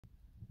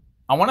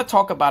I want to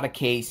talk about a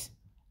case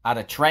out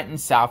of Trenton,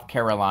 South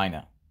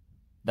Carolina.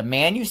 The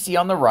man you see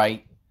on the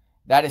right,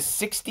 that is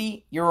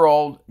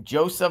 60-year-old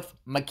Joseph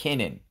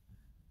McKinnon.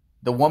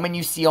 The woman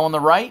you see on the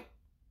right,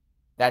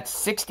 that's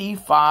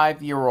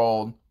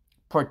 65-year-old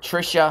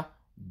Patricia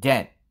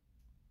Dent.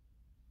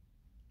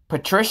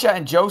 Patricia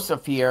and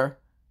Joseph here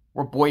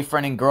were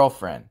boyfriend and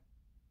girlfriend.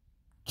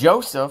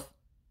 Joseph,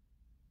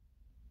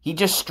 he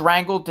just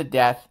strangled to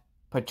death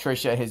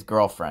Patricia, his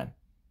girlfriend.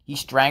 He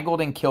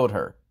strangled and killed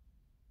her.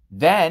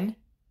 Then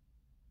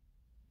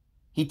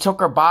he took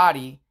her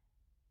body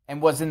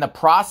and was in the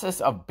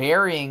process of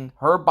burying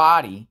her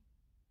body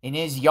in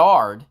his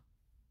yard.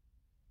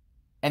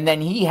 And then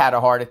he had a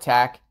heart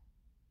attack.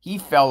 He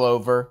fell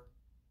over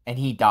and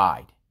he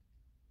died.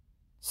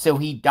 So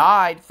he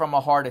died from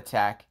a heart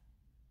attack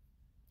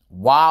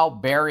while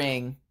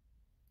burying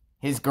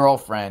his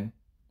girlfriend,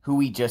 who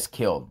he just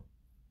killed.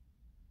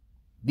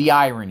 The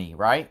irony,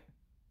 right?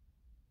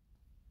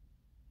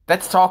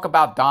 Let's talk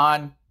about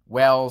Don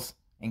Wells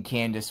and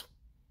Candus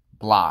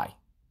Bly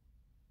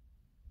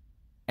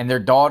and their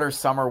daughter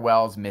Summer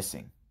Wells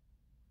missing.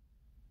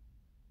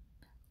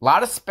 A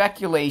lot of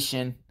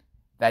speculation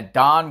that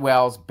Don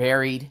Wells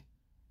buried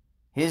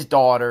his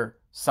daughter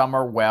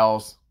Summer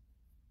Wells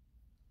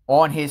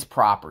on his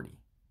property,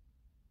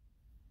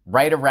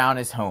 right around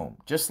his home,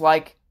 just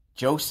like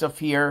Joseph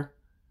here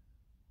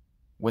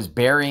was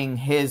burying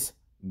his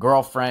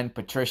girlfriend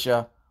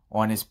Patricia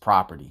on his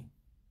property.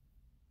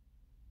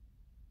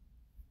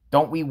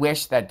 Don't we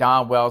wish that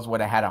Don Wells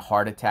would have had a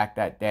heart attack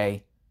that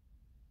day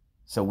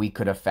so we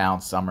could have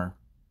found Summer?